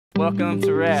Welcome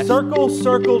to rest. Circle,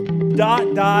 circle,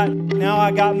 dot, dot. Now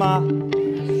I got my...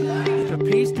 To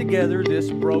piece together this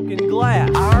broken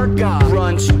glass. Our God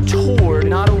runs toward,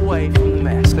 not away from the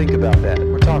mess. Think about that.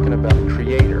 We're talking about the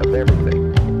creator of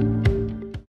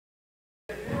everything.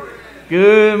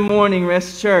 Good morning,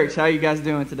 Rest Church. How are you guys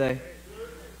doing today?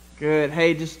 Good.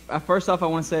 Hey, just first off, I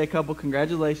want to say a couple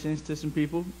congratulations to some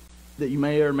people that you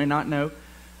may or may not know.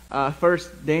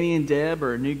 First, Danny and Deb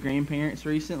are new grandparents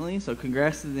recently, so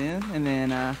congrats to them. And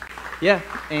then,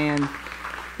 and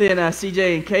then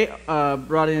CJ and Kate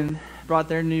brought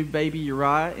their new baby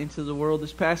Uriah into the world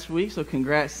this past week, so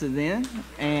congrats to them.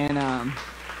 And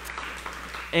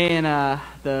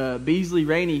the Beasley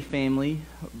Rainey family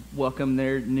welcomed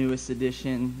their newest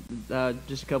addition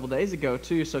just a couple days ago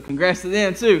too, so congrats to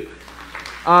them too.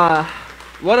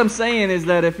 What I'm saying is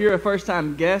that if you're a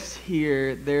first-time guest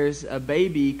here, there's a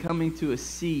baby coming to a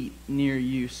seat near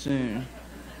you soon.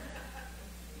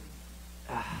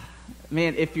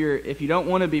 Man, if you don't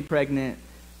want to be pregnant,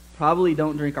 probably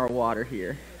don't drink our water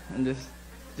here. I'm just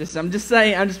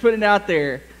saying. I'm just putting it out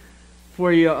there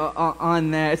for you on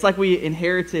that. It's like we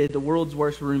inherited the world's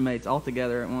worst roommates all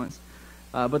together at once,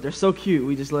 but they're so cute.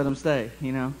 We just let them stay.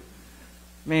 You know,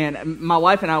 man. My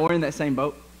wife and I were in that same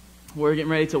boat. We're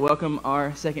getting ready to welcome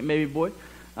our second baby boy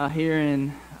here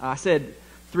in, I said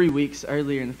 3 weeks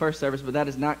earlier in the first service, but that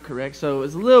is not correct. So it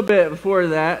was a little bit before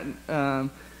that, about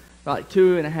like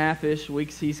 2.5-ish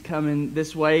weeks he's coming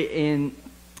this way. And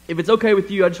if it's okay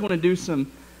with you, I just want to do some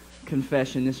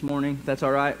confession this morning, if that's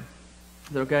all right.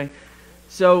 Is that okay?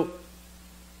 So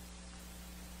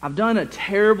I've done a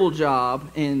terrible job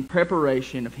in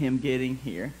preparation of him getting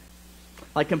here.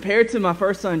 Like, compared to my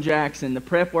first son, Jackson, the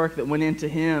prep work that went into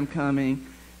him coming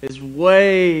is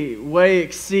way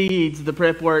exceeds the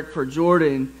prep work for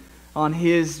Jordan on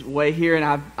his way here.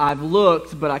 And I've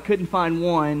looked, but I couldn't find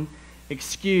one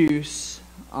excuse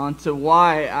onto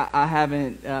why I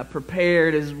haven't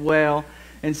prepared as well.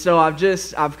 And so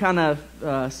I've kind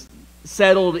of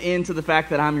settled into the fact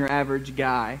that I'm your average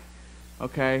guy,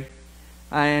 okay?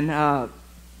 And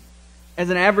as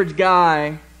an average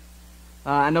guy,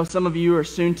 I know some of you are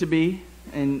soon to be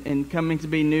and coming to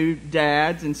be new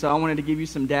dads, and so I wanted to give you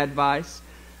some dad advice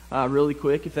really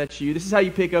quick if that's you. This is how you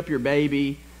pick up your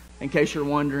baby, in case you're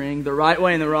wondering, the right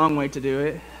way and the wrong way to do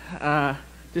it.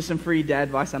 Just some free dad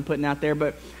advice I'm putting out there,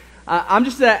 but I'm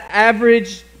just that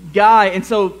average guy, and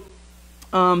so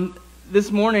this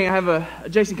morning I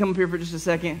have Jason, come up here for just a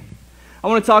second. I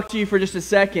want to talk to you for just a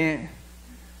second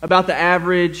about the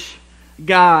average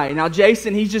guy. Now,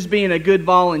 Jason, he's just being a good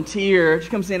volunteer.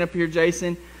 Just come stand up here,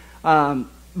 Jason. But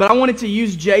I wanted to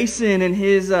use Jason and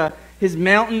his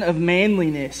mountain of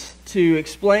manliness to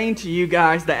explain to you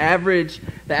guys the average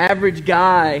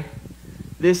guy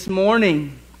this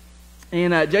morning.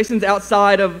 And Jason's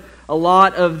outside of a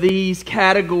lot of these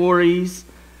categories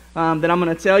that I'm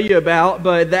going to tell you about.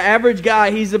 But the average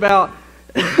guy, he's about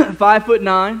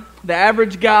 5'9". The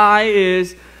average guy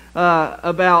is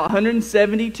about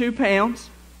 172 pounds.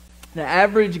 The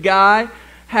average guy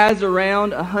has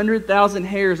around 100,000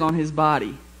 hairs on his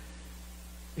body,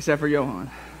 except for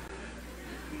Johan.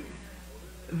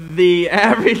 The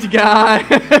average guy,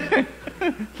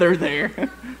 they're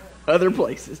there, other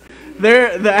places.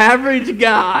 The average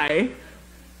guy,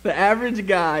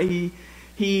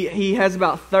 he has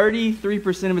about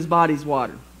 33% of his body's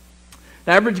water.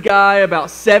 The average guy, about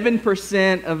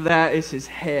 7% of that is his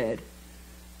head.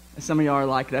 Some of y'all are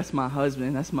like, that's my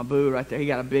husband, that's my boo right there. He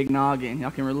got a big noggin.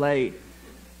 Y'all can relate.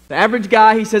 The average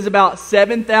guy, he says about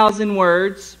 7,000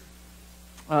 words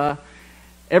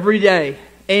every day.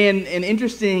 And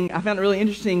interesting, I found it really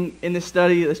interesting in this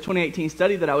study, this 2018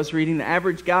 study that I was reading, the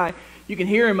average guy, you can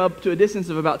hear him up to a distance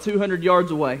of about 200 yards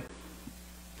away.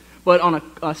 But on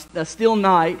a still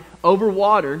night over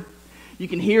water, you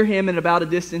can hear him at about a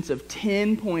distance of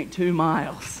 10.2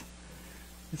 miles.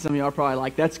 And some of y'all are probably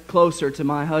like, that's closer to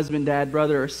my husband, dad,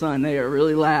 brother, or son. They are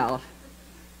really loud.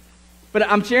 But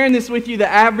I'm sharing this with you, the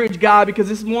average guy, because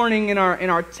this morning in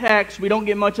our text, we don't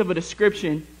get much of a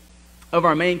description of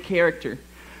our main character.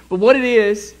 But what it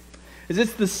is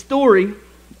it's the story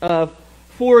of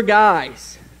 4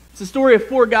 guys. It's the story of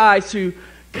 4 guys who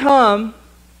come,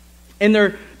 and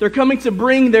they're coming to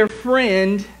bring their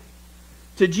friend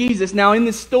to Jesus. Now, in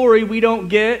this story, we don't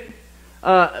get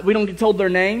told their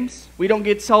names. We don't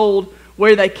get told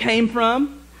where they came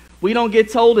from. We don't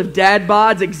get told if dad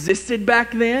bods existed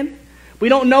back then. We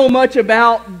don't know much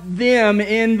about them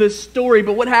in the story.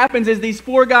 But what happens is these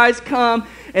 4 guys come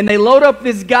and they load up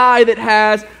this guy that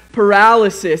has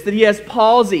paralysis, that he has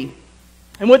palsy.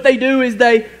 And what they do is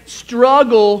they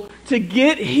struggle to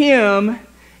get him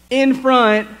in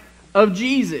front of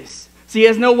Jesus. So he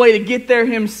has no way to get there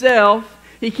himself.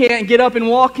 He can't get up and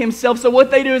walk himself. So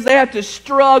what they do is they have to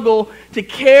struggle to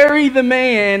carry the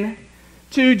man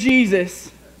to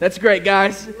Jesus. That's great,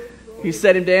 guys. You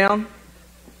set him down.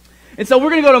 And so we're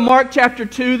going to go to Mark chapter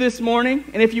 2 this morning.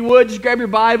 And if you would, just grab your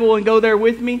Bible and go there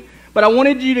with me. But I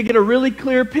wanted you to get a really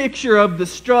clear picture of the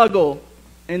struggle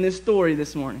in this story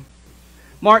this morning.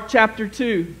 Mark chapter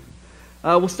 2.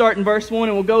 We'll start in verse 1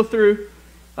 and we'll go through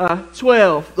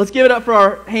 12. Let's give it up for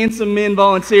our handsome men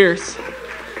volunteers.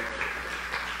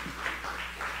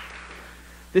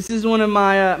 This is one of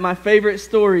my favorite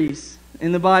stories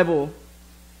in the Bible,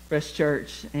 Rest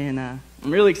Church. And I'm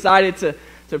really excited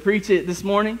to preach it this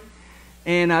morning.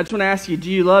 And I just want to ask you,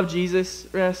 do you love Jesus,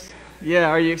 Rest? Yeah,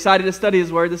 are you excited to study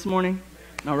His Word this morning?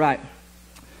 All right.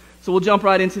 So we'll jump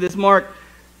right into this. Mark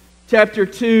chapter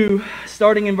 2,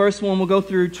 starting in verse 1, we'll go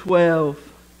through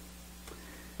 12.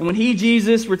 And when he,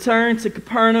 Jesus, returned to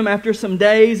Capernaum after some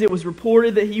days, it was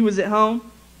reported that he was at home.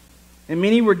 And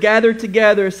many were gathered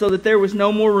together so that there was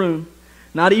no more room,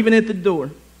 not even at the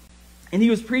door. And he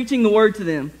was preaching the word to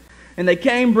them. And they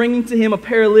came bringing to him a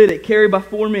paralytic carried by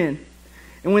 4 men.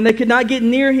 And when they could not get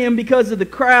near him because of the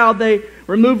crowd, they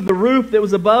removed the roof that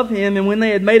was above him. And when they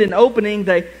had made an opening,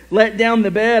 they let down the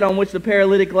bed on which the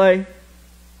paralytic lay.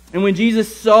 And when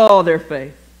Jesus saw their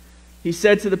faith, he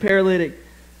said to the paralytic,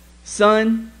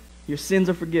 "Son, your sins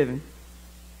are forgiven."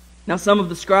 Now some of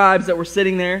the scribes that were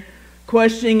sitting there,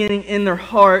 questioning in their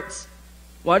hearts,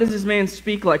 "Why does this man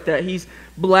speak like that? He's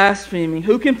blaspheming.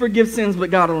 Who can forgive sins but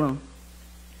God alone?"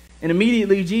 And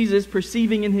immediately Jesus,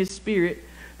 perceiving in his spirit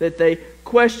that they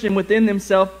questioned within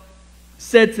themselves,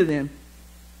 said to them,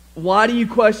 "Why do you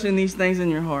question these things in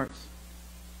your hearts?"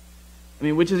 I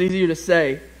mean, which is easier to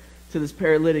say to this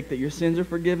paralytic, that your sins are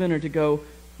forgiven, or to go,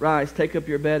 "Rise, take up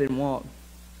your bed and walk"?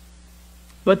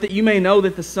 But that you may know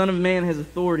that the Son of Man has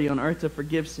authority on earth to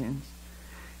forgive sins.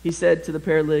 He said to the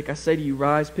paralytic, "I say to you,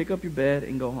 rise, pick up your bed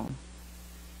and go home."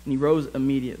 And he rose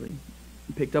immediately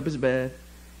and picked up his bed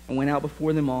and went out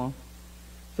before them all,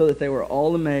 so that they were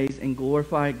all amazed and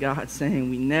glorified God, saying,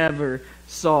 "We never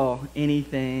saw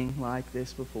anything like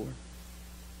this before."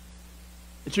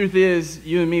 The truth is,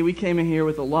 you and me, we came in here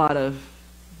with a lot of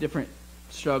different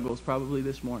struggles probably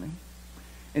this morning.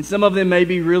 And some of them may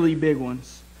be really big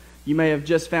ones. You may have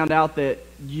just found out that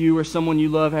you or someone you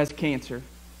love has cancer.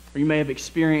 Or you may have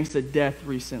experienced a death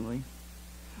recently.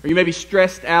 Or you may be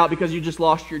stressed out because you just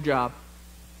lost your job.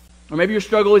 Or maybe your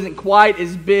struggle isn't quite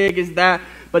as big as that,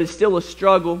 but it's still a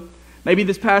struggle. Maybe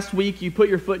this past week you put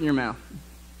your foot in your mouth.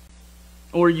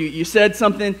 Or you said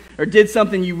something or did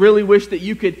something you really wish that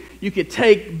you could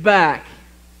take back.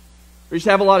 Or you just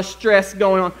have a lot of stress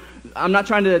going on. I'm not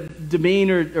trying to demean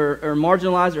or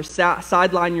marginalize or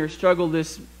sideline your struggle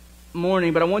this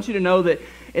morning, but I want you to know that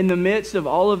in the midst of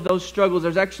all of those struggles,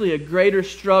 there's actually a greater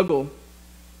struggle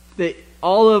that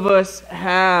all of us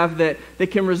have that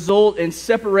can result in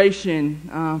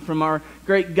separation from our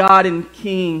great God and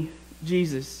King,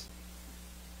 Jesus.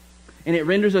 And it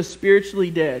renders us spiritually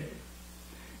dead.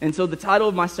 And so the title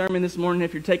of my sermon this morning,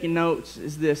 if you're taking notes,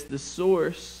 is this: the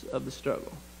source of the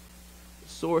struggle. The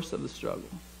source of the struggle.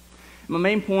 And my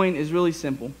main point is really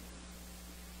simple.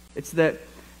 It's that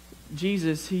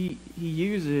Jesus, He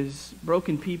uses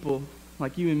broken people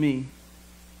like you and me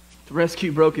to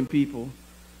rescue broken people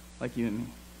like you and me.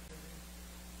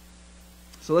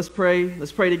 So let's pray.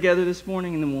 Let's pray together this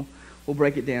morning, and then we'll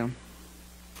break it down.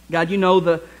 God, you know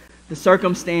the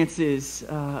circumstances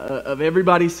of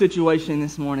everybody's situation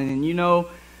this morning, and you know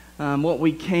what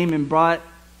we came and brought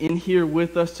in here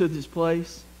with us to this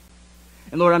place.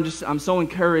 And Lord, I'm so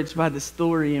encouraged by the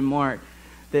story in Mark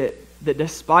that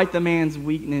despite the man's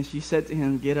weakness, you said to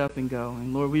him, "Get up and go."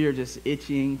 And Lord, we are just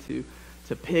itching to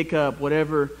pick up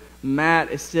whatever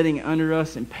mat is sitting under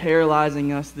us and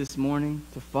paralyzing us this morning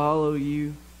to follow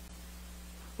you.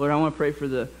 Lord, I want to pray for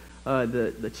the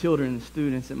children, the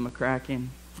students at McCracken,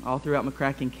 all throughout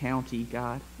McCracken County,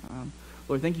 God.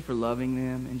 Lord, thank you for loving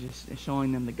them and just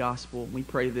showing them the gospel. We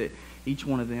pray that each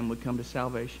one of them would come to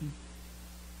salvation.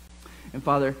 And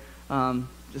Father,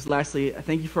 just lastly, I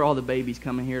thank you for all the babies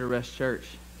coming here to Rest Church.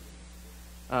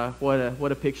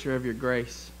 What a picture of your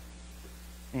grace.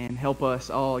 And help us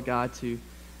all, God, to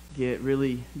get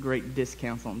really great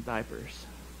discounts on diapers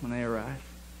when they arrive.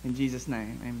 In Jesus'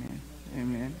 name, amen.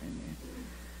 Amen.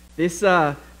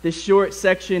 Amen. This short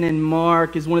section in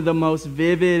Mark is one of the most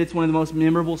vivid, it's one of the most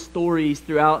memorable stories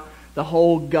throughout the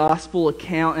whole gospel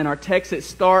account. In our text, it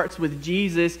starts with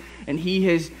Jesus, and he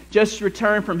has just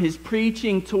returned from his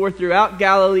preaching tour throughout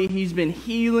Galilee. He's been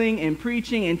healing and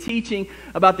preaching and teaching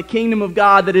about the kingdom of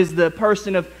God that is the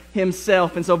person of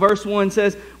himself. And so verse 1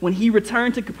 says, when he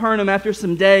returned to Capernaum after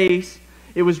some days,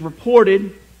 it was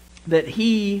reported that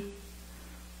he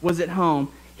was at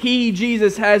home. He,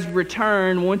 Jesus, has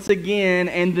returned once again,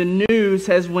 and the news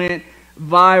has went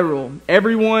viral.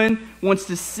 Everyone wants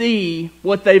to see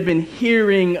what they've been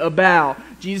hearing about.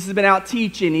 Jesus has been out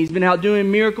teaching. He's been out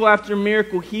doing miracle after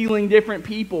miracle, healing different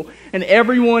people. And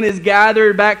everyone is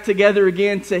gathered back together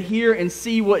again to hear and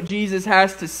see what Jesus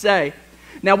has to say.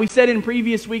 Now, we said in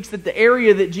previous weeks that the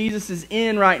area that Jesus is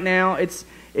in right now, it's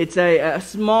a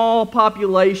small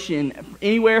population,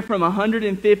 anywhere from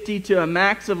 150 to a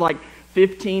max of like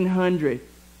 1,500.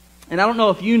 And I don't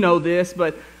know if you know this,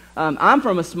 but I'm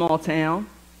from a small town.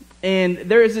 And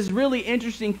there is this really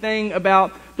interesting thing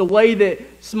about the way that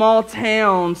small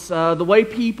towns, the way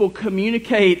people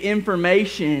communicate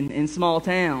information in small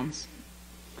towns.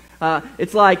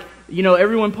 It's like, you know,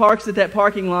 everyone parks at that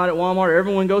parking lot at Walmart, or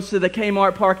everyone goes to the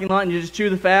Kmart parking lot and you just chew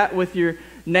the fat with your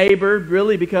neighbor,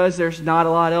 really, because there's not a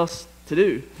lot else to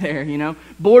do there, you know.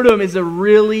 Boredom is a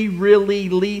really, really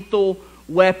lethal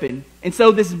weapon. And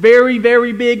so this very,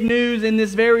 very big news in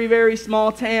this very, very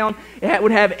small town, it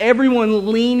would have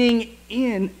everyone leaning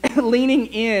in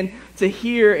to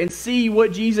hear and see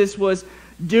what Jesus was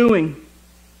doing.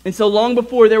 And so long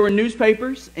before there were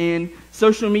newspapers and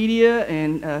social media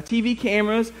and TV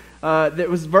cameras, there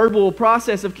was verbal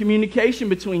process of communication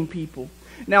between people.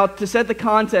 Now, to set the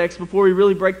context before we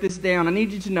really break this down, I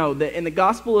need you to know that in the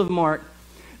Gospel of Mark,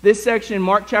 this section,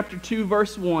 Mark chapter 2,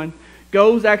 verse 1,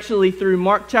 goes actually through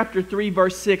Mark chapter 3,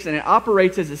 verse 6, and it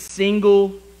operates as a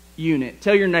single unit.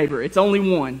 Tell your neighbor, it's only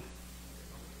one.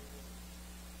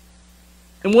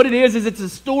 And what it is it's a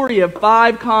story of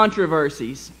 5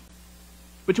 controversies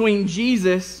between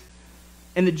Jesus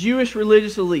and the Jewish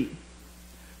religious elite.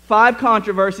 5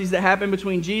 controversies that happened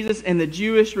between Jesus and the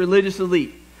Jewish religious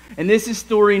elite. And this is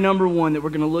story number 1 that we're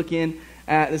going to look in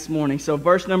at this morning. So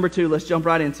verse number 2, let's jump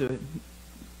right into it.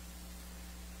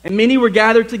 And many were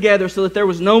gathered together so that there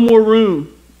was no more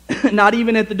room, not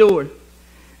even at the door.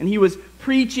 And he was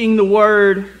preaching the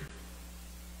word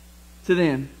to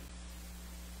them.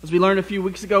 As we learned a few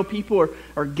weeks ago, people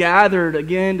are gathered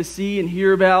again to see and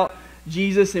hear about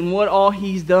Jesus and what all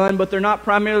he's done, but they're not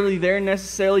primarily there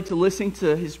necessarily to listen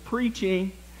to his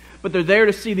preaching, but they're there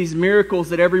to see these miracles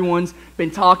that everyone's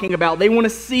been talking about. They want to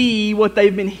see what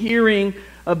they've been hearing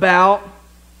about.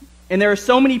 And there are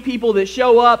so many people that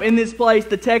show up in this place,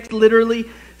 the text literally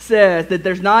says that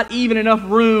there's not even enough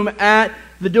room at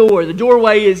the door. The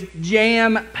doorway is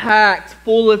jam-packed,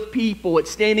 full of people.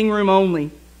 It's standing room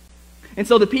only. And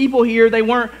so the people here, they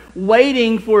weren't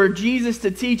waiting for Jesus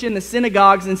to teach in the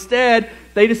synagogues. Instead,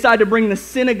 they decided to bring the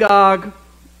synagogue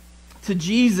to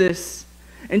Jesus.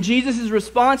 And Jesus'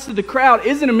 response to the crowd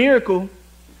isn't a miracle.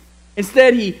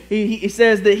 Instead, he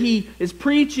says that he is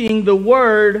preaching the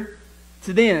word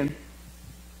to them.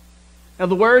 Now,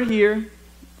 the word here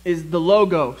is the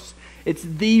Logos. It's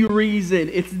the reason.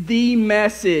 It's the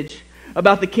message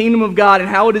about the kingdom of God and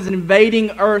how it is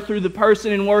invading earth through the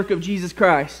person and work of Jesus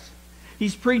Christ.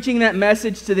 He's preaching that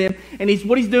message to them, and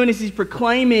what he's doing is he's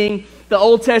proclaiming the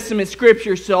Old Testament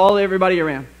scriptures to everybody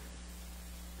around.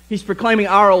 He's proclaiming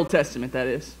our Old Testament, that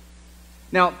is.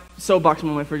 Now, soapbox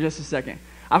moment for just a second.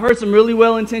 I've heard some really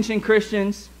well-intentioned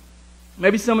Christians,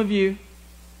 maybe some of you,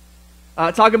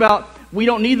 talk about we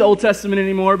don't need the Old Testament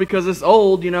anymore because it's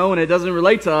old, you know, and it doesn't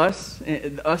relate to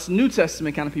us New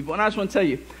Testament kind of people. And I just want to tell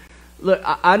you, look,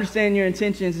 I understand your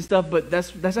intentions and stuff, but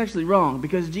that's actually wrong,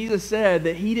 because Jesus said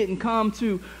that he didn't come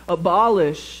to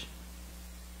abolish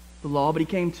the law, but he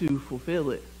came to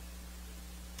fulfill it.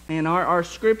 And our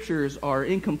scriptures are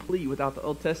incomplete without the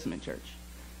Old Testament, church.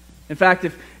 In fact,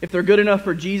 if they're good enough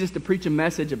for Jesus to preach a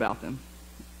message about them,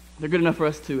 they're good enough for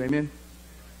us too, amen?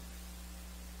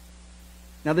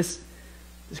 Now this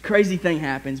crazy thing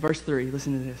happens. Verse 3,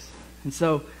 listen to this. And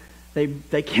so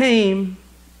they came,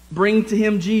 bring to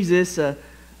him Jesus, a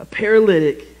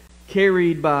paralytic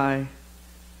carried by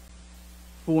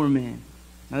 4 men.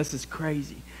 Now this is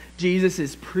crazy. Jesus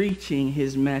is preaching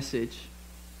his message.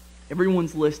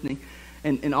 Everyone's listening.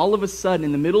 And all of a sudden,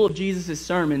 in the middle of Jesus'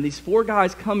 sermon, these 4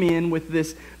 guys come in with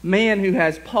this man who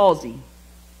has palsy.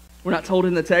 We're not told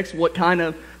in the text what kind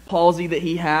of palsy that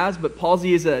he has, but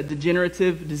palsy is a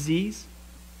degenerative disease.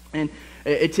 And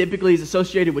it typically is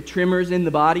associated with tremors in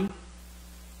the body.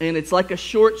 And it's like a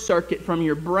short circuit from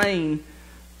your brain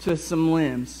to some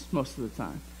limbs most of the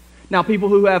time. Now, people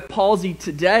who have palsy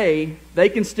today, they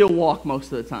can still walk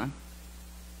most of the time.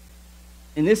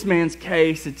 In this man's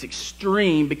case, it's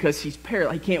extreme because he's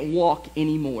paralyzed. He can't walk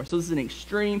anymore. So this is an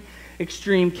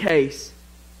extreme case.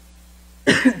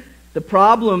 The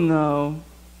problem, though,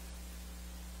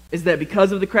 is that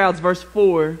because of the crowds, verse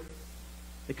 4,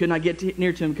 they could not get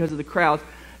near to him because of the crowds.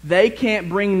 They can't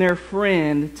bring their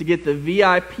friend to get the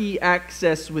VIP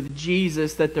access with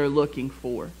Jesus that they're looking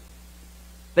for.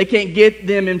 They can't get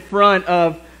them in front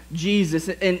of Jesus.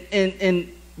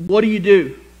 And what do you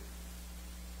do?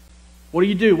 What do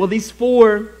you do? Well, these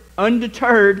four,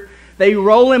 undeterred, they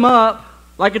roll him up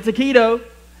like a taquito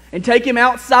and take him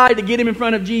outside to get him in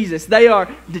front of Jesus. They are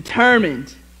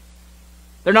determined.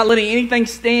 They're not letting anything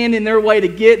stand in their way to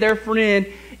get their friend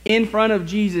in front of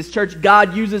Jesus. Church,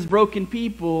 God uses broken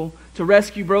people to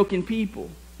rescue broken people.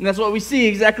 And that's what we see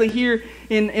exactly here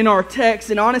in our text.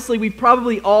 And honestly, we've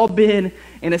probably all been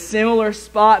in a similar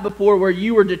spot before where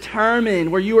you were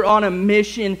determined, where you were on a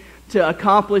mission to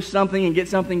accomplish something and get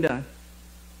something done.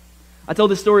 I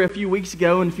told this story a few weeks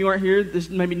ago, and if you aren't here, this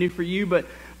may be new for you, but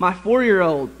my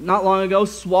 4-year-old, not long ago,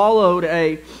 swallowed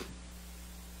a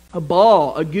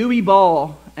gooey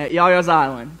ball at Yaya's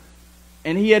Island.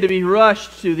 And he had to be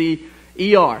rushed to the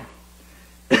ER.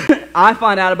 I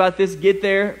find out about this, get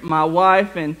there, my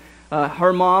wife and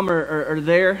her mom are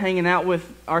there hanging out with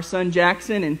our son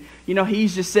Jackson, and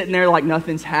he's just sitting there like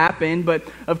nothing's happened. But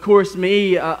of course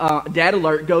me, dad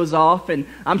alert goes off, and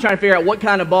I'm trying to figure out what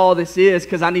kind of ball this is,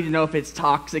 because I need to know if it's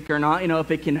toxic or not,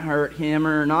 if it can hurt him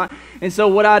or not. And so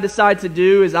what I decide to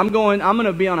do is I'm going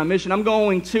to be on a mission. I'm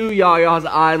going to Yaya's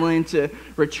Island to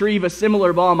retrieve a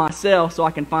similar ball myself so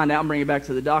I can find out and bring it back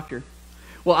to the doctor.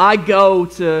 Well, I go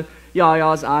to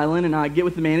Yaya's Island, and I get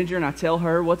with the manager, and I tell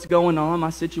her what's going on, my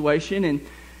situation, and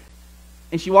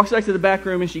she walks back to the back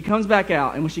room, and she comes back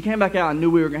out. And when she came back out, I knew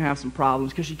we were going to have some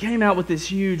problems, because she came out with this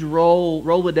huge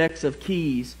Rolodex of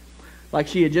keys, like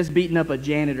she had just beaten up a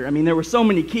janitor. I mean, there were so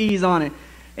many keys on it.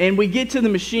 And we get to the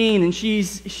machine, and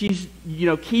she's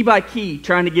key by key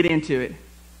trying to get into it.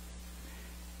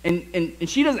 And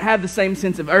she doesn't have the same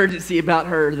sense of urgency about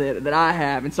her that I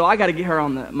have, and so I got to get her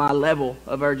on my level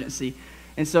of urgency.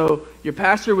 And so your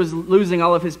pastor was losing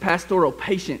all of his pastoral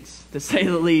patience, to say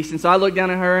the least. And so I look down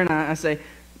at her and I say, I'm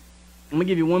going to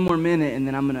give you one more minute, and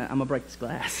then I'm gonna break this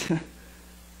glass.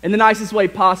 In the nicest way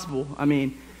possible. I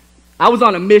mean, I was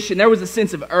on a mission. There was a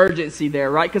sense of urgency there,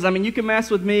 right? Because, you can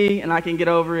mess with me and I can get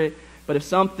over it. But if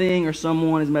something or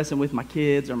someone is messing with my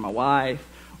kids or my wife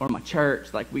or my church,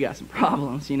 we got some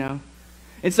problems,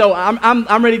 And so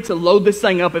I'm ready to load this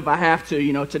thing up if I have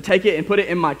to, to take it and put it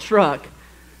in my truck.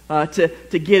 To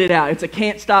get it out. It's a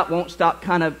can't stop, won't stop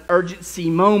kind of urgency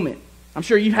moment. I'm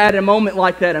sure you've had a moment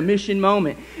like that, a mission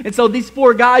moment. And so these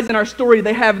four guys in our story,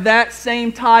 they have that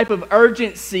same type of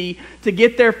urgency to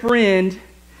get their friend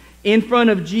in front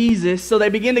of Jesus. So they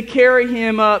begin to carry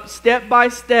him up step by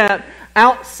step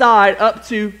outside up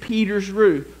to Peter's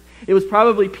roof. It was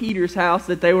probably Peter's house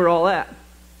that they were all at.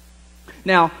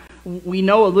 Now, we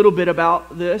know a little bit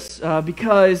about this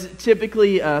because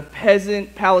typically a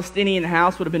peasant Palestinian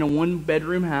house would have been a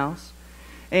one-bedroom house.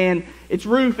 And its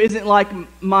roof isn't like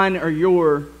mine or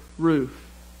your roof.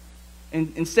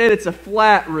 And instead, it's a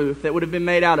flat roof that would have been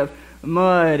made out of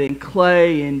mud and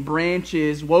clay and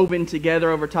branches woven together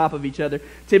over top of each other.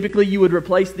 Typically, you would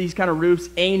replace these kind of roofs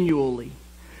annually.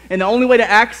 And the only way to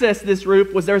access this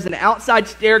roof was there was an outside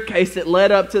staircase that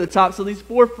led up to the top. So these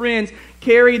four friends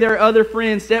carry their other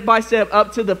friends step by step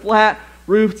up to the flat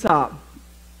rooftop.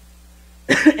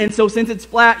 And so since it's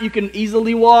flat, you can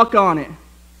easily walk on it.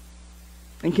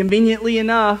 And conveniently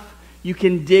enough, you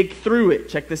can dig through it.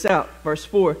 Check this out, verse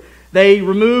 4. They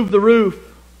removed the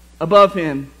roof above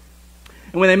him.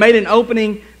 And when they made an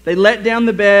opening, they let down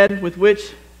the bed with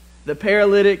which the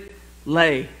paralytic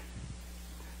lay.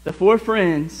 The four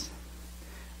friends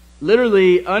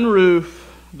literally unroof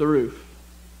the roof.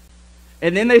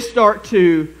 And then they start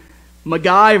to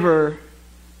MacGyver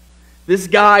this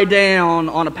guy down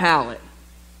on a pallet.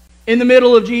 In the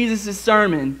middle of Jesus'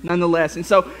 sermon, nonetheless. And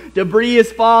so debris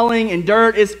is falling and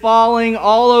dirt is falling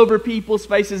all over people's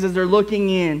faces as they're looking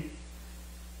in.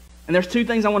 And there's two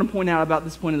things I want to point out about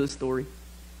this point of the story.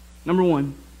 Number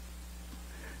one,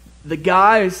 the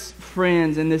guy's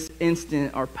friends in this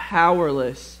instant are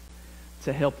powerless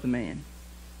to help the man.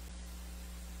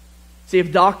 See,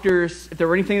 if there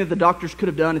were anything that the doctors could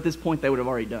have done at this point, they would have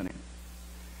already done it.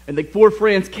 And the four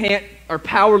friends are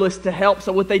powerless to help,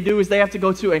 so what they do is they have to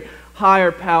go to a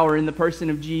higher power in the person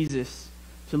of Jesus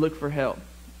to look for help.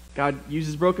 God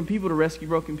uses broken people to rescue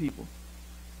broken people.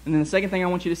 And then the second thing I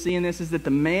want you to see in this is that the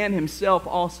man himself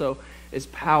also is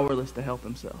powerless to help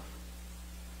himself.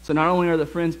 So not only are the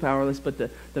friends powerless, but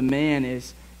the man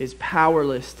is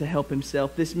powerless to help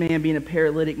himself. This man being a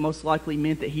paralytic most likely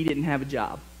meant that he didn't have a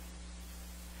job.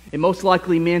 It most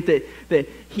likely meant that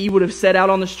he would have set out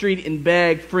on the street and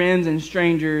begged friends and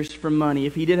strangers for money.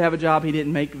 If he did have a job, he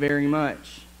didn't make very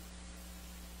much.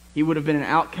 He would have been an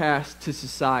outcast to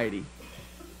society.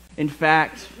 In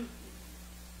fact,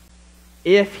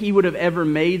 if he would have ever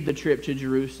made the trip to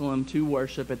Jerusalem to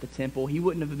worship at the temple, he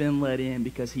wouldn't have been let in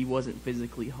because he wasn't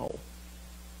physically whole.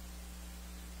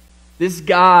 This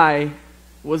guy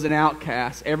was an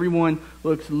outcast. Everyone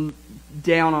looked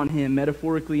down on him,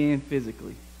 metaphorically and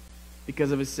physically,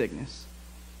 because of his sickness.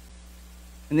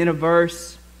 And then a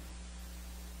verse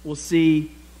we'll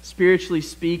see, spiritually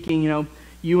speaking,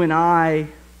 you and I,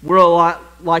 we're a lot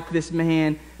like this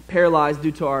man, paralyzed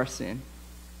due to our sin.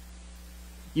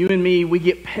 You and me, we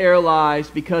get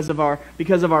paralyzed because of our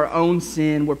own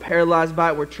sin. We're paralyzed by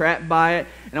it. We're trapped by it.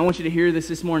 And I want you to hear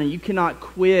this morning. You cannot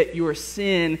quit your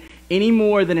sin any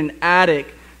more than an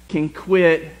addict can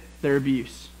quit their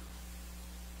abuse.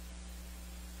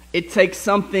 It takes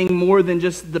something more than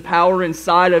just the power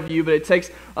inside of you, but it takes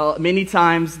many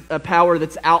times a power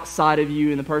that's outside of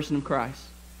you in the person of Christ.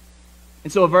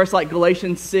 And so a verse like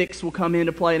Galatians 6 will come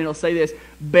into play, and it'll say this: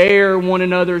 bear one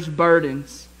another's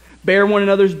burdens. Bear one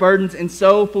another's burdens, and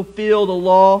so fulfill the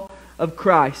law of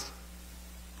Christ.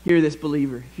 Hear this,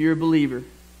 believer. If you're a believer,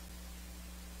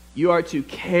 you are to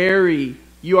carry,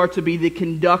 you are to be the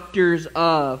conductors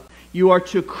of, you are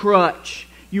to crutch,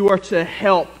 you are to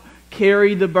help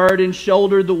carry the burden,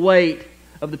 shoulder the weight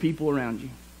of the people around you.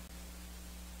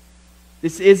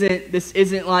 This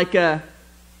isn't like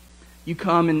you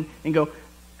come and go,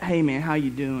 hey man, how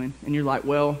you doing? And you're like,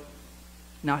 well,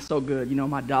 not so good.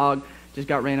 My dog just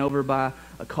got ran over by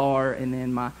a car, and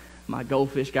then my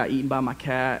goldfish got eaten by my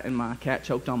cat, and my cat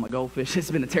choked on my goldfish.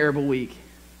 It's been a terrible week.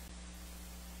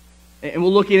 And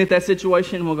we'll look in at that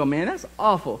situation and we'll go, man, that's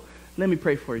awful. Let me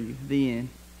pray for you. The end.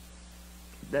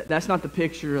 That's not the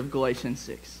picture of Galatians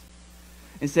 6.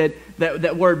 Instead,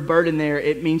 that word burden there,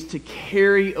 it means to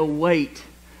carry a weight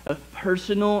of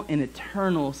personal and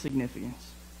eternal significance.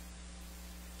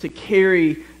 To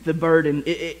carry the burden.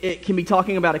 It can be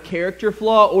talking about a character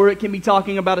flaw, or it can be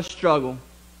talking about a struggle.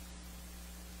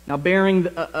 Now, bearing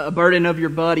a burden of your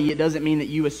buddy, it doesn't mean that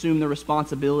you assume the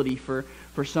responsibility for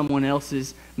someone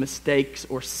else's mistakes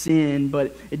or sin,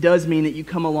 but it does mean that you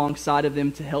come alongside of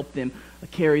them to help them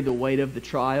carry the weight of the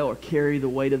trial or carry the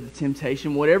weight of the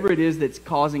temptation, whatever it is that's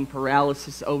causing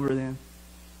paralysis over them.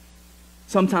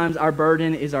 Sometimes our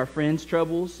burden is our friends'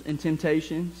 troubles and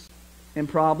temptations and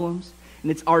problems. And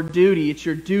it's our duty, it's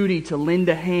your duty to lend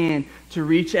a hand, to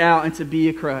reach out, and to be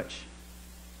a crutch.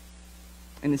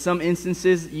 And in some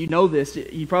instances, you know this,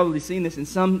 you've probably seen this, in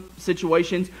some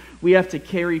situations, we have to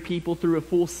carry people through a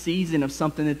full season of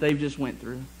something that they've just went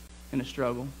through in a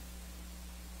struggle.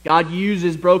 God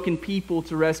uses broken people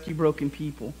to rescue broken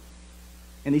people.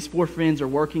 And these four friends are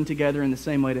working together in the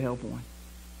same way to help one.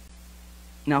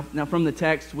 Now from the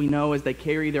text, we know as they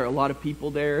carry, there are a lot of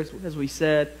people there, as we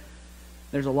said.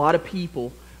 There's a lot of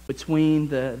people between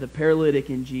the paralytic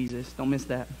and Jesus. Don't miss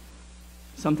that.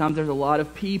 Sometimes there's a lot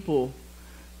of people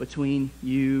between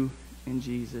you and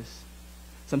Jesus.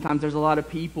 Sometimes there's a lot of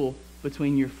people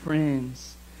between your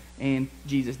friends and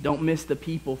Jesus. Don't miss the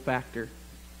people factor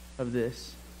of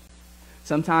this.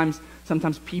 Sometimes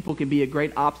people can be a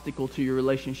great obstacle to your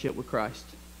relationship with Christ.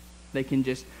 They can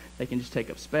just take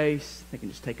up space. They can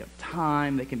just take up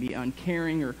time. They can be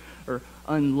uncaring or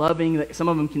unloving. Some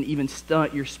of them can even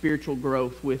stunt your spiritual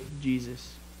growth with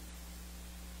Jesus.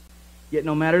 Yet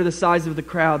no matter the size of the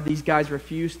crowd, these guys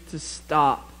refuse to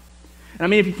stop. And I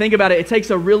mean, if you think about it, it takes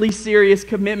a really serious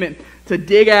commitment to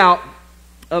dig out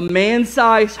a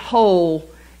man-sized hole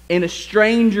in a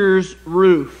stranger's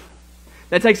roof.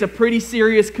 That takes a pretty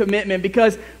serious commitment,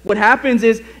 because what happens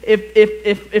is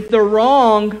if they're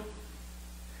wrong,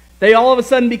 they all of a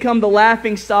sudden become the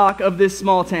laughingstock of this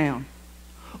small town.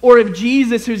 Or if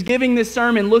Jesus, who's giving this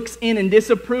sermon, looks in and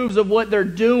disapproves of what they're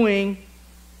doing,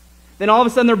 then all of a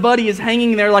sudden their buddy is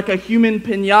hanging there like a human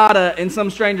piñata in some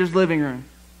stranger's living room.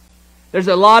 There's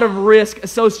a lot of risk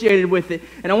associated with it.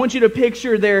 And I want you to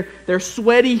picture their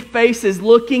sweaty faces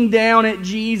looking down at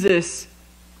Jesus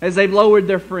as they've lowered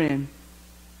their friend.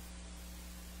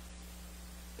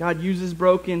 God uses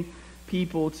broken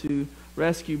people to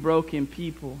rescue broken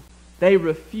people. They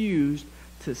refused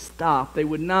to stop. They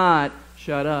would not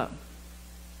shut up.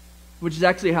 Which is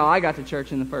actually how I got to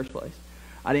church in the first place.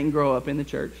 I didn't grow up in the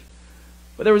church.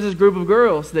 But there was this group of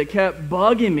girls that kept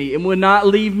bugging me and would not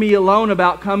leave me alone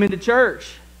about coming to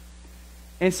church.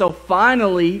 And so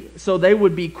finally, so they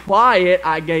would be quiet,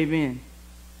 I gave in.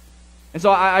 And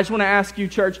so I just want to ask you,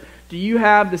 church, do you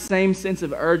have the same sense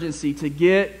of urgency to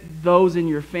get those in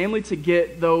your family, to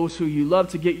get those who you love,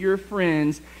 to get your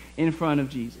friends in front of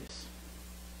Jesus?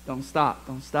 Don't stop.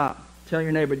 Don't stop. Tell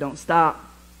your neighbor, don't stop.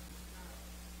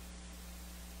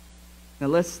 Now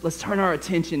let's turn our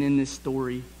attention in this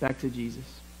story back to Jesus.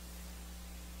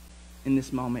 In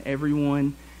this moment,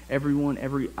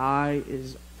 every eye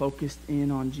is focused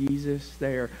in on Jesus.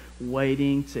 They are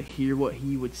waiting to hear what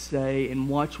he would say and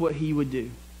watch what he would do.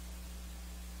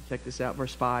 Check this out,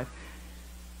 verse 5.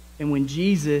 And when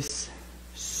Jesus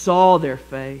saw their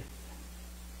faith,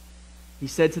 he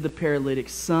said to the paralytic,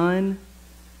 "Son,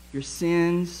 your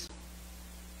sins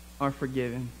are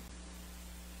forgiven."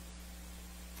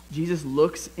 Jesus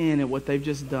looks in at what they've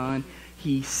just done.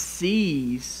 He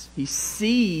sees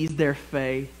their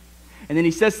faith. And then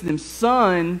he says to them,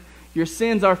 "Son, your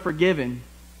sins are forgiven."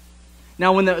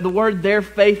 Now, when the word "their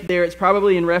faith" there, it's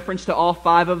probably in reference to all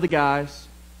 5 of the guys.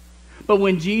 But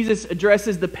when Jesus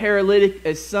addresses the paralytic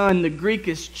as son, the Greek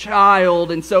is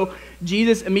child. And so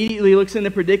Jesus immediately looks in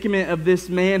the predicament of this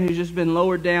man who's just been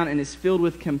lowered down and is filled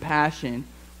with compassion,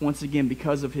 once again,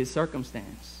 because of his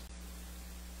circumstance.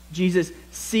 Jesus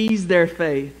sees their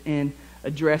faith and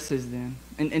addresses them.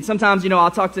 And sometimes, I'll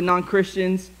talk to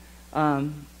non-Christians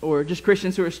or just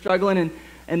Christians who are struggling,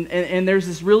 and there's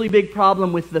this really big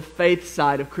problem with the faith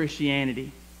side of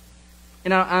Christianity.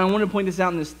 And I want to point this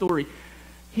out in this story.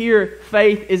 Here,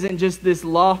 faith isn't just this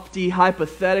lofty,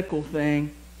 hypothetical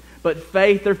thing, but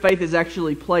their faith is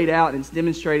actually played out, and it's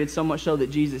demonstrated so much so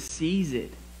that Jesus sees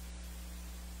it.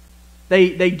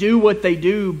 They do what they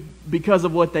do because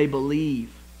of what they believe.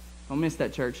 Don't miss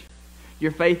that, church.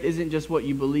 Your faith isn't just what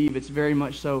you believe, it's very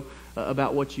much so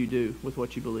about what you do with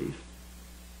what you believe.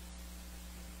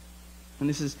 And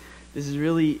this is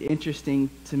really interesting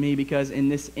to me because in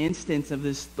this instance of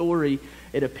this story,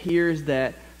 it appears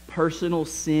that personal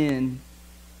sin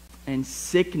and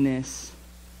sickness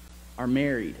are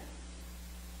married.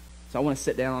 So I want to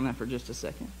sit down on that for just a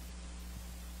second.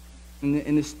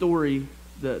 In this story,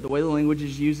 the way the language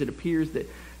is used, it appears that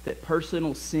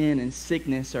personal sin and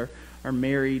sickness are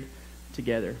married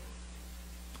together.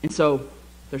 And so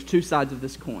there's 2 sides of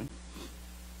this coin.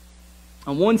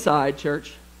 On one side,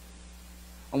 church,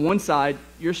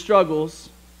 your struggles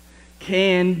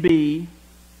can be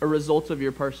a result of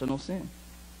your personal sin.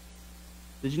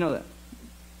 Did you know that?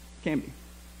 Can be.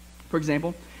 For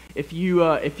example, if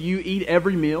you eat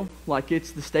every meal like it's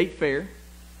the state fair,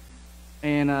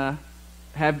 and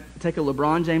take a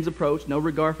LeBron James approach, no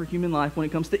regard for human life when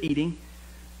it comes to eating,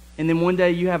 and then one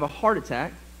day you have a heart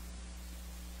attack,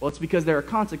 well, it's because there are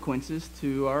consequences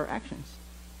to our actions.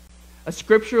 A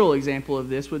scriptural example of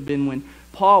this would have been when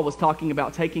Paul was talking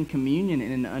about taking communion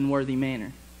in an unworthy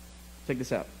manner. Check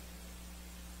this out.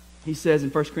 He says in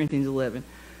 1 Corinthians 11,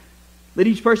 "Let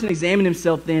each person examine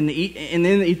himself then, and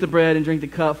then eat the bread and drink the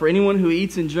cup. For anyone who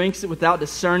eats and drinks it without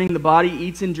discerning the body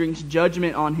eats and drinks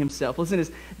judgment on himself." Listen to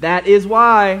this. "That is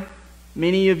why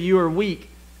many of you are weak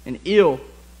and ill,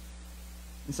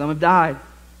 and some have died."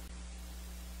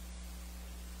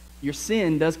 Your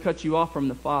sin does cut you off from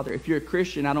the Father. If you're a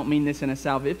Christian, I don't mean this in a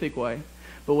salvific way,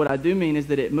 but what I do mean is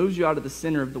that it moves you out of the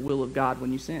center of the will of God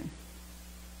when you sin.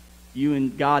 You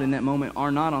and God in that moment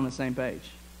are not on the same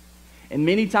page. And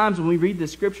many times when we read the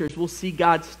scriptures, we'll see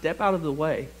God step out of the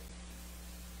way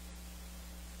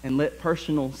and let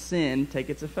personal sin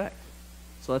take its effect.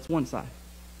 So that's one side.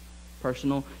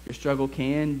 Your struggle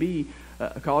can be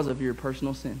a cause of your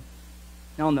personal sin.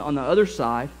 Now on the other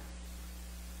side,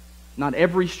 not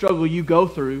every struggle you go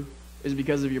through is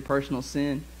because of your personal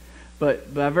sin, but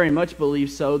I very much believe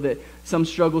so that some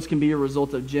struggles can be a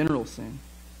result of general sin.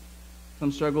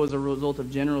 Some struggle is a result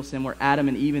of general sin, where Adam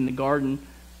and Eve in the garden,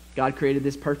 God created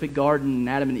this perfect garden, and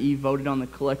Adam and Eve voted on the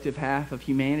collective half of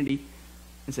humanity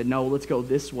and said, "No, let's go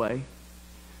this way."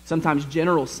 Sometimes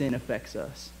general sin affects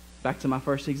us. Back to my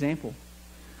first example.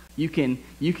 You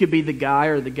could be the guy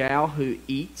or the gal who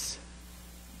eats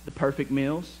the perfect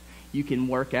meals. You can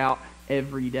work out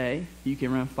every day. You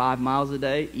can run 5 miles a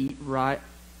day, eat right,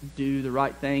 do the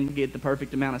right thing, get the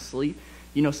perfect amount of sleep.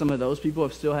 Some of those people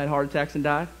have still had heart attacks and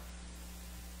died.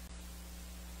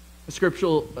 A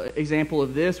scriptural example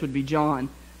of this would be John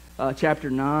chapter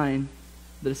 9.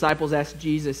 The disciples asked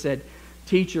Jesus, said,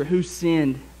 "Teacher, who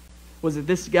sinned? Was it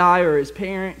this guy or his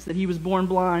parents that he was born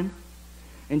blind?"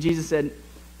 And Jesus said,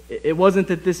 "It wasn't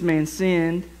that this man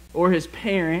sinned or his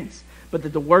parents, but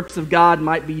that the works of God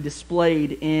might be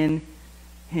displayed in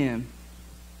him."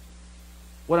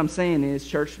 What I'm saying is,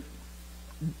 church,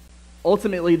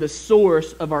 ultimately the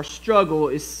source of our struggle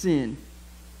is sin.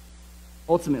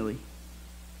 Ultimately.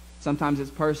 Sometimes it's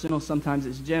personal, sometimes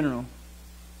it's general.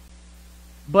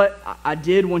 But I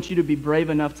did want you to be brave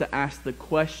enough to ask the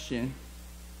question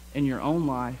in your own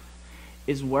life,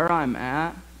 is where I'm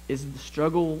at, is the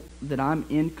struggle that I'm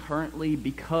in currently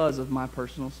because of my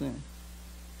personal sin?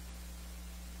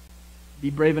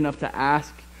 Be brave enough to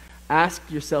ask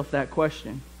Ask yourself that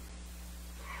question.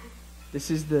 This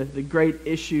is the great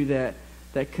issue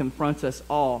that confronts us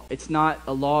all. It's not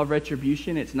a law of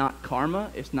retribution. It's not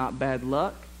karma. It's not bad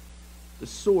luck. The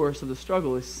source of the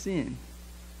struggle is sin.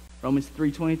 Romans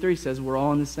 3:23 says we're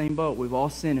all in the same boat. We've all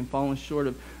sinned and fallen short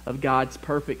of God's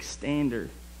perfect standard.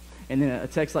 And then a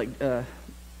text like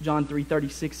John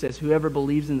 3:36 says, whoever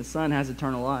believes in the Son has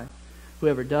eternal life.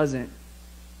 Whoever does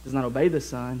not obey the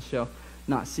Son shall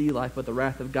not see life, but the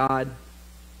wrath of God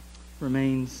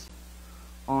remains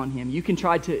on him. You can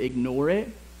try to ignore it.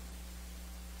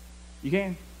 You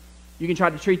can. You can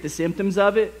try to treat the symptoms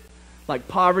of it, like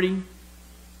poverty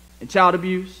and child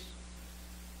abuse.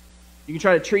 You can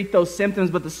try to treat those symptoms,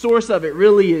 but the source of it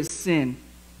really is sin.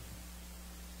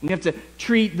 You have to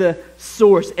treat the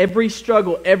source. Every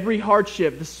struggle, every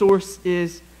hardship, the source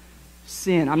is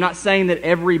sin. I'm not saying that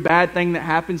every bad thing that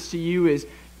happens to you is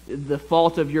the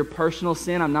fault of your personal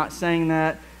sin. I'm not saying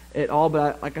that at all,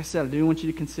 but like I said, I do want you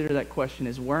to consider that question.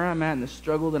 Is where I'm at in the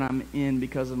struggle that I'm in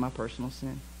because of my personal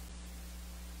sin?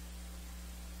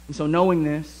 And so knowing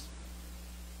this,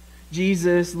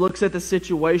 Jesus looks at the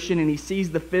situation and he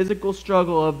sees the physical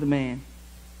struggle of the man.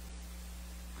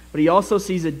 But he also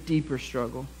sees a deeper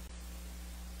struggle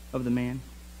of the man.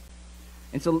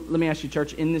 And so let me ask you,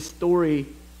 church, in this story,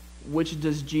 which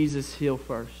does Jesus heal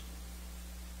first?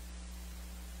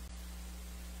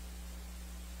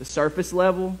 The surface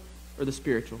level or the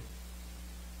spiritual?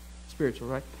 Spiritual,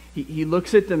 right? He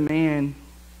looks at the man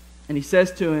and he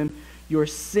says to him, your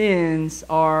sins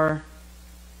are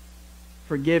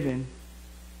forgiven.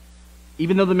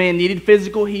 Even though the man needed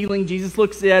physical healing, Jesus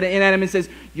looks at him and says,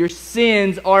 your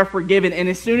sins are forgiven. And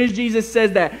as soon as Jesus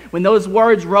says that, when those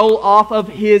words roll off of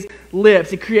his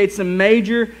lips, it creates some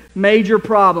major, major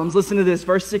problems. Listen to this,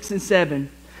 verse 6 and 7.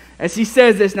 As he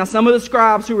says this, now some of the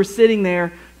scribes who were sitting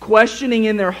there, questioning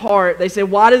in their heart, they say,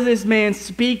 why does this man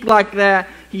speak like that?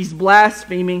 He's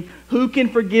blaspheming. Who can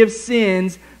forgive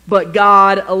sins but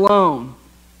God alone?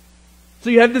 So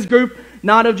you have this group,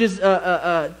 not of just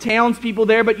townspeople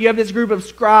there, but you have this group of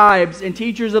scribes and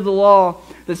teachers of the law.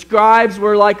 The scribes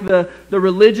were like the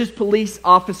religious police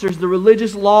officers, the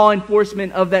religious law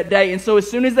enforcement of that day. And so as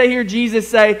soon as they hear Jesus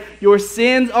say, your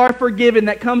sins are forgiven,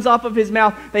 that comes off of his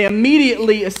mouth, they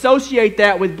immediately associate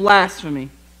that with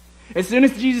blasphemy. As soon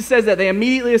as Jesus says that, they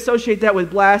immediately associate that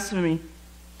with blasphemy.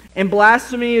 And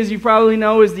blasphemy, as you probably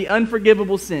know, is the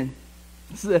unforgivable sin.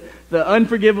 It's the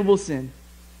unforgivable sin.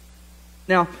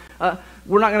 Now,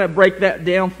 we're not going to break that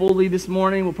down fully this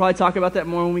morning. We'll probably talk about that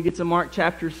more when we get to Mark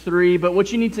chapter 3. But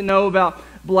what you need to know about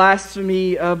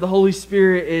blasphemy of the Holy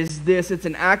Spirit is this. It's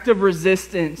an act of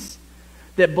resistance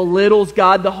that belittles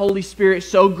God the Holy Spirit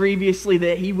so grievously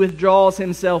that he withdraws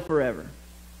himself forever.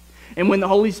 And when the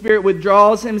Holy Spirit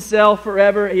withdraws himself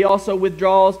forever, he also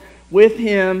withdraws with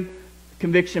him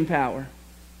conviction power.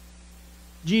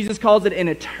 Jesus calls it an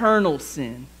eternal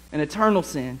sin. An eternal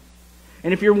sin.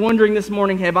 And if you're wondering this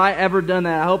morning, have I ever done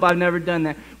that? I hope I've never done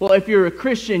that. Well, if you're a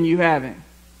Christian, you haven't.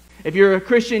 If you're a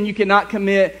Christian, you cannot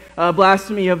commit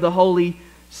blasphemy of the Holy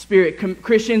Spirit.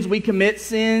 Christians, we commit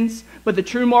sins, but the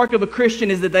true mark of a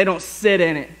Christian is that they don't sit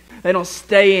in it. They don't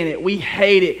stay in it. We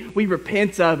hate it. We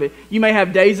repent of it. You may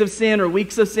have days of sin or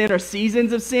weeks of sin or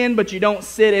seasons of sin, but you don't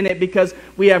sit in it because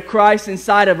we have Christ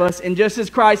inside of us. And just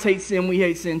as Christ hates sin, we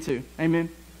hate sin too. Amen?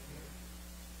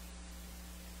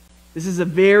 This is a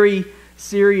very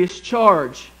serious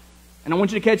charge. And I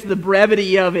want you to catch the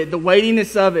brevity of it, the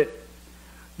weightiness of it.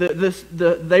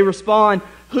 They respond,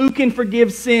 who can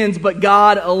forgive sins but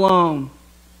God alone?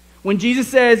 When Jesus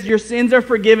says your sins are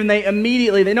forgiven, they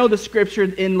know the scripture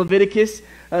in Leviticus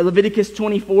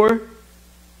 24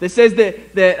 that says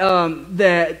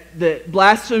that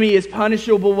blasphemy is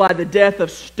punishable by the death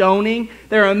of stoning.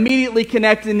 They're immediately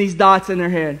connecting these dots in their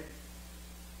head.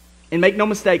 And make no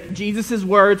mistake, Jesus'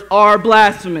 words are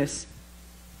blasphemous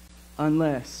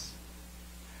unless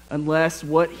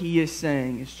what he is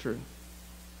saying is true.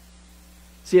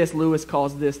 C.S. Lewis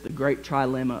calls this the great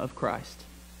trilemma of Christ.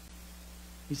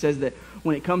 He says that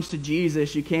when it comes to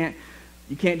Jesus, you can't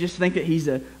just think that he's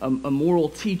a moral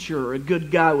teacher or a good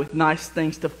guy with nice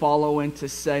things to follow and to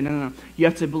say. No. You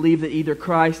have to believe that either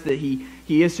Christ, that he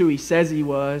is who he says he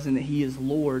was and that he is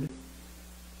Lord.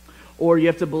 Or you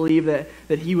have to believe that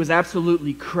he was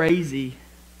absolutely crazy.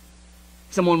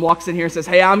 Someone walks in here and says,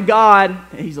 hey, I'm God.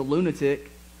 And he's a lunatic.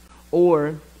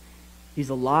 Or he's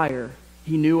a liar.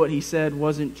 He knew what he said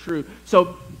wasn't true.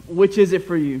 So which is it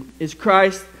for you? Is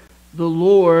Christ the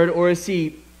Lord, or is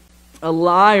he a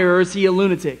liar, or is he a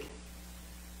lunatic?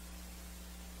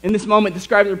 In this moment, the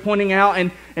scribes are pointing out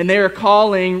and they are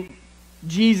calling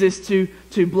Jesus to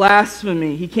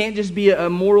blasphemy. He can't just be a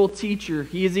moral teacher.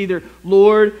 He is either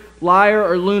Lord, liar,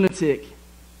 or lunatic.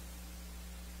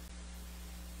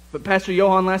 But Pastor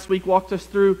Johan last week walked us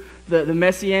through the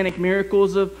messianic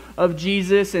miracles of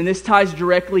Jesus, and this ties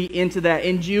directly into that.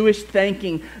 In Jewish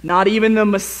thinking, not even the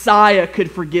Messiah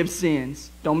could forgive sins.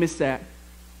 Don't miss that.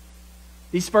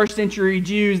 These first century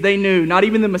Jews, they knew not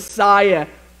even the Messiah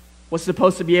was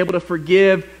supposed to be able to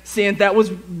forgive sins. That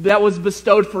was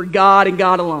bestowed for God and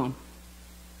God alone.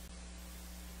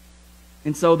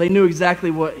 And so they knew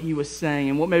exactly what he was saying.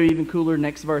 And what may be even cooler,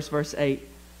 next verse, verse 8.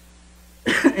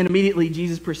 And immediately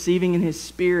Jesus, perceiving in his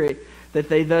spirit that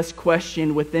they thus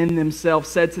questioned within themselves,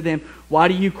 said to them, "Why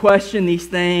do you question these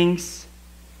things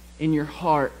in your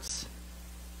hearts?"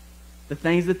 The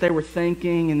things that they were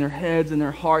thinking in their heads and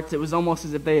their hearts, it was almost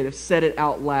as if they had said it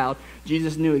out loud.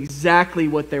 Jesus knew exactly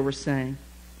what they were saying.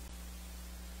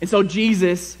 And so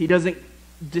Jesus, he doesn't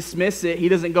dismiss it. He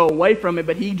doesn't go away from it,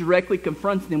 but he directly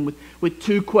confronts them with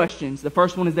two questions. The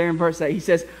first one is there in verse 8. He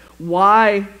says,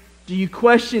 "Why do you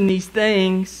question these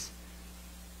things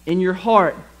in your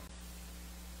heart?"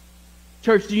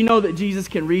 Church, do you know that Jesus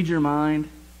can read your mind?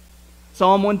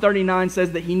 Psalm 139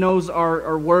 says that he knows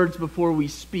our words before we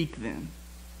speak them.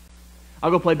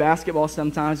 I'll go play basketball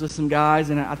sometimes with some guys,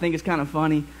 and I think it's kind of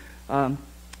funny.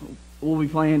 We'll be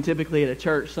playing typically at a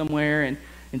church somewhere,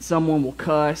 and someone will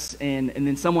cuss, and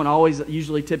then someone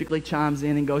usually typically chimes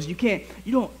in and goes, you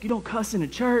don't cuss in a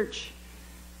church."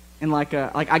 And like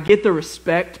I get the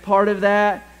respect part of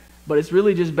that, but it's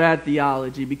really just bad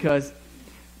theology, because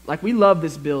like we love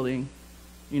this building.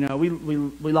 You know, we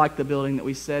like the building that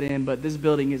we sit in, but this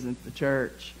building isn't the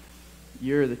church.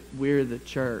 We're the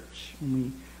church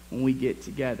when we get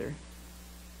together.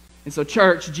 And so,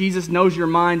 church, Jesus knows your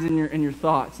minds and your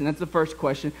thoughts, and that's the first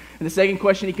question. And the second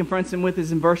question he confronts him with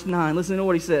is in verse 9. Listen to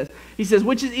what he says. He says,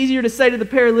 "Which is easier to say to the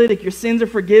paralytic, 'Your sins are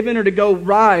forgiven,' or to go,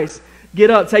 'Rise, get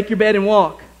up, take your bed and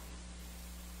walk'?"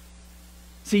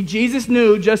 See, Jesus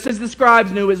knew, just as the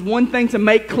scribes knew, it's one thing to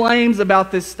make claims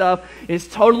about this stuff. It's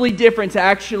totally different to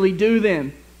actually do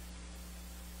them.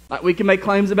 Like, we can make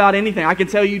claims about anything. I can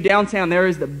tell you downtown there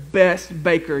is the best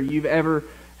baker you've ever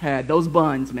had. Those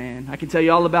buns, man. I can tell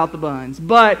you all about the buns.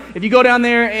 But if you go down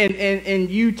there and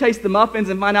you taste the muffins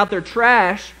and find out they're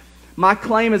trash, my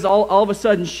claim is all of a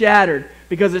sudden shattered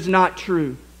because it's not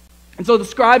true. And so the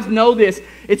scribes know this.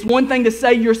 It's one thing to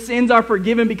say your sins are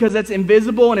forgiven because that's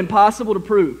invisible and impossible to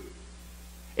prove.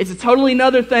 It's a totally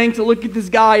another thing to look at this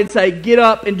guy and say, "Get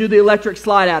up and do the electric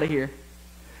slide out of here."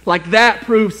 Like that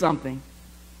proves something.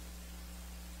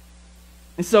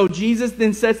 And so Jesus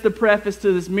then sets the preface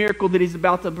to this miracle that he's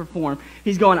about to perform.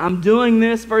 He's going, "I'm doing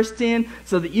this," verse 10,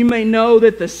 "so that you may know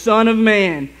that the Son of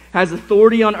Man has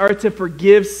authority on earth to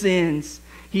forgive sins."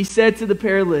 He said to the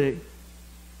paralytic.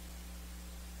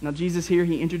 Now Jesus here,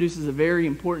 he introduces a very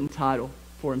important title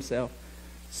for himself,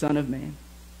 Son of Man.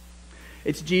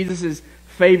 It's Jesus'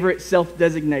 favorite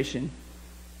self-designation.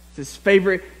 It's his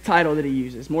favorite title that he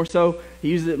uses. More so, he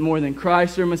uses it more than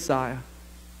Christ or Messiah.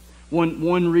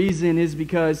 One reason is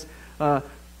because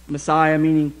Messiah,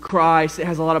 meaning Christ, it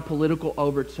has a lot of political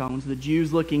overtones. The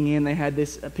Jews looking in, they had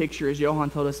this picture, as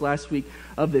Johan told us last week,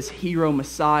 of this hero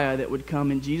Messiah that would come,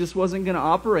 and Jesus wasn't going to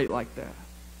operate like that.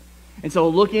 And so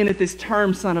looking at this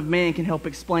term, Son of Man, can help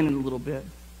explain it a little bit.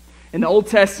 In the Old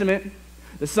Testament,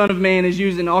 the Son of Man is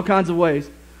used in all kinds of ways.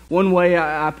 One way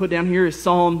I put down here is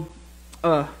Psalm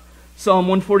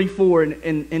 144.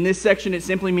 And in this section, it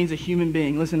simply means a human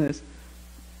being. Listen to this.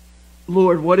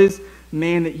 "Lord, what is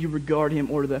man that you regard him,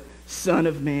 or the Son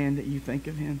of Man that you think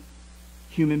of him?"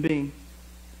 Human being.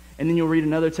 And then you'll read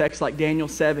another text like Daniel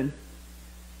 7,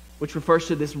 which refers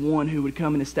to this one who would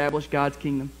come and establish God's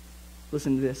kingdom.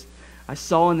 Listen to this. "I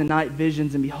saw in the night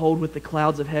visions, and behold, with the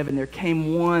clouds of heaven there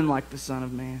came one like the Son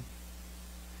of Man.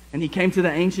 And he came to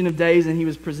the Ancient of Days, and he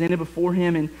was presented before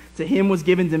him, and to him was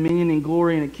given dominion and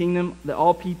glory and a kingdom that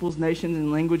all peoples, nations, and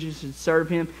languages should serve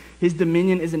him. His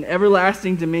dominion is an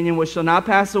everlasting dominion which shall not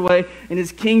pass away, and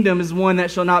his kingdom is one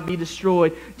that shall not be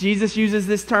destroyed." Jesus uses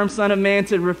this term Son of Man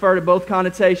to refer to both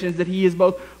connotations, that he is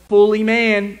both fully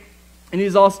man and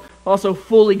he's also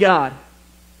fully God.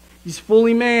 He's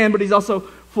fully man, but he's also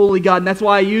fully God. And that's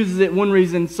why he uses it, one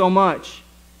reason, so much.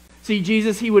 See,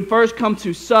 Jesus, he would first come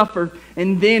to suffer,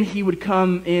 and then he would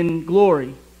come in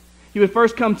glory. He would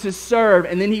first come to serve,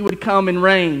 and then he would come and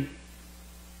reign.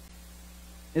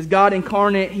 As God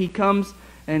incarnate, he comes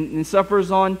and suffers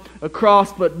on a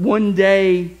cross, but one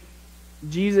day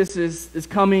Jesus is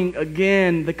coming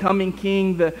again, the coming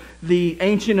King, the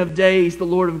Ancient of Days, the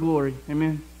Lord of Glory.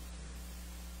 Amen.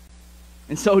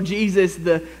 And so Jesus,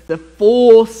 the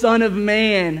full Son of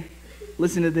Man,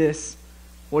 listen to this,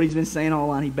 what he's been saying all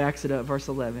along, he backs it up. Verse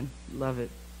 11. Love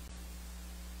it.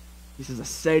 He says, I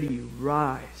say to you,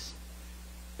 rise,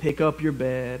 pick up your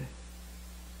bed,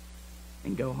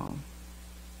 and go home.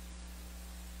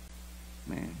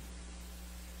 Man.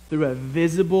 Through a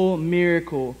visible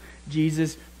miracle,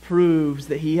 Jesus proves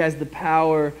that he has the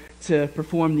power to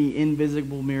perform the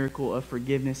invisible miracle of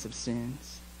forgiveness of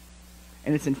sins.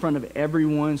 And it's in front of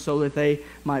everyone so that they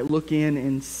might look in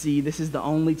and see. This is the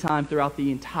only time throughout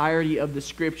the entirety of the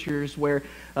Scriptures where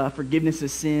forgiveness of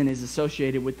sin is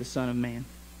associated with the Son of Man.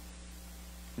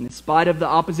 And in spite of the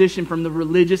opposition from the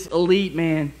religious elite,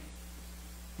 man,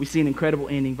 we see an incredible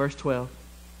ending. Verse 12.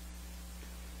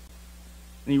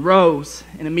 And he rose,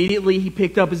 and immediately he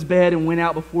picked up his bed and went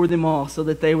out before them all, so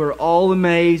that they were all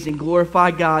amazed and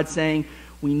glorified God, saying,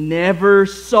 we never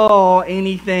saw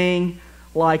anything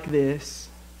like this.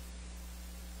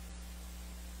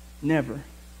 Never.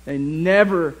 They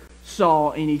never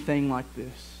saw anything like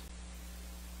this.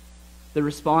 The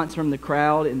response from the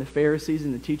crowd and the Pharisees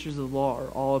and the teachers of the law are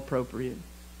all appropriate.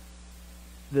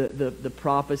 The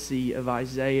prophecy of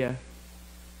Isaiah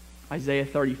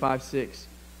 35:6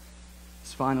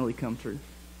 has finally come true.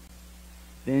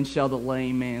 Then shall the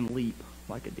lame man leap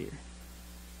like a deer.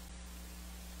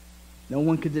 No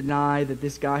one could deny that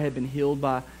this guy had been healed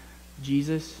by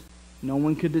Jesus. No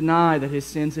one could deny that his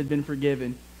sins had been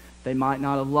forgiven. They might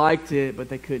not have liked it, but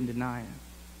they couldn't deny it.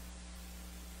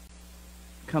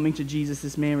 Coming to Jesus,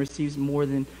 this man receives more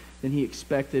than he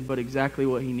expected, but exactly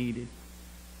what he needed.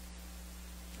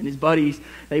 And his buddies,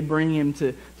 they bring him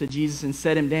to Jesus and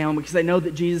set him down because they know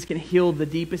that Jesus can heal the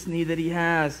deepest need that he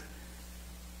has.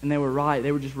 And they were right.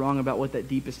 They were just wrong about what that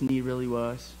deepest need really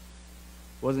was.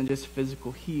 It wasn't just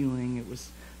physical healing. It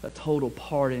was a total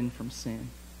pardon from sin.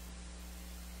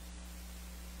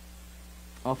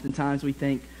 Oftentimes we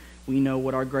think we know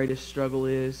what our greatest struggle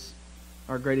is,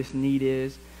 our greatest need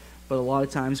is, but a lot of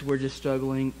times we're just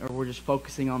struggling, or we're just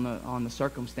focusing on the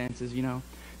circumstances, you know.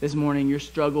 This morning, your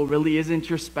struggle really isn't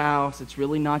your spouse. It's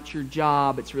really not your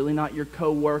job. It's really not your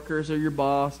co-workers or your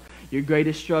boss. Your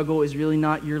greatest struggle is really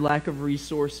not your lack of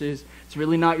resources. It's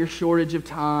really not your shortage of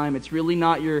time. It's really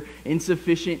not your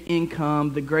insufficient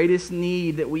income. The greatest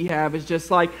need that we have is just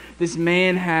like this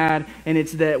man had, and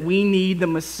it's that we need the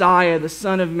Messiah, the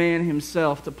Son of Man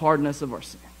himself, to pardon us of our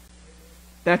sin.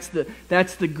 That's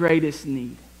the greatest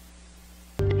need.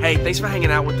 Hey, thanks for hanging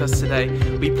out with us today.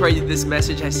 We pray that this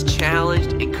message has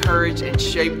challenged, encouraged, and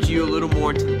shaped you a little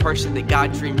more into the person that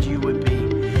God dreamed you would be.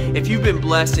 If you've been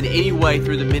blessed in any way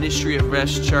through the ministry of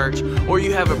Rest Church, or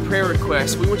you have a prayer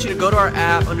request, we want you to go to our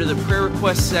app under the prayer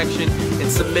request section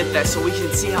and submit that so we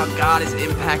can see how God is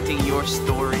impacting your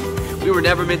story. We were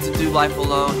never meant to do life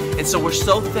alone, and so we're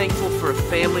so thankful for a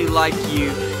family like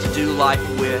you to do life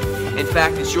with. In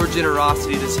fact, it's your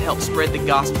generosity that's helped spread the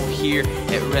gospel here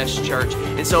at Rest Church.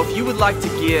 And so if you would like to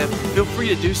give, feel free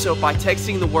to do so by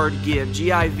texting the word GIVE,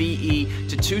 G-I-V-E,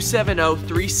 to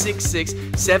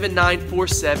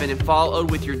 270-366-7947 and followed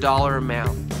with your dollar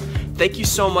amount. Thank you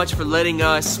so much for letting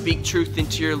us speak truth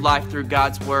into your life through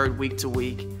God's Word week to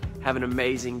week. Have an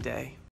amazing day.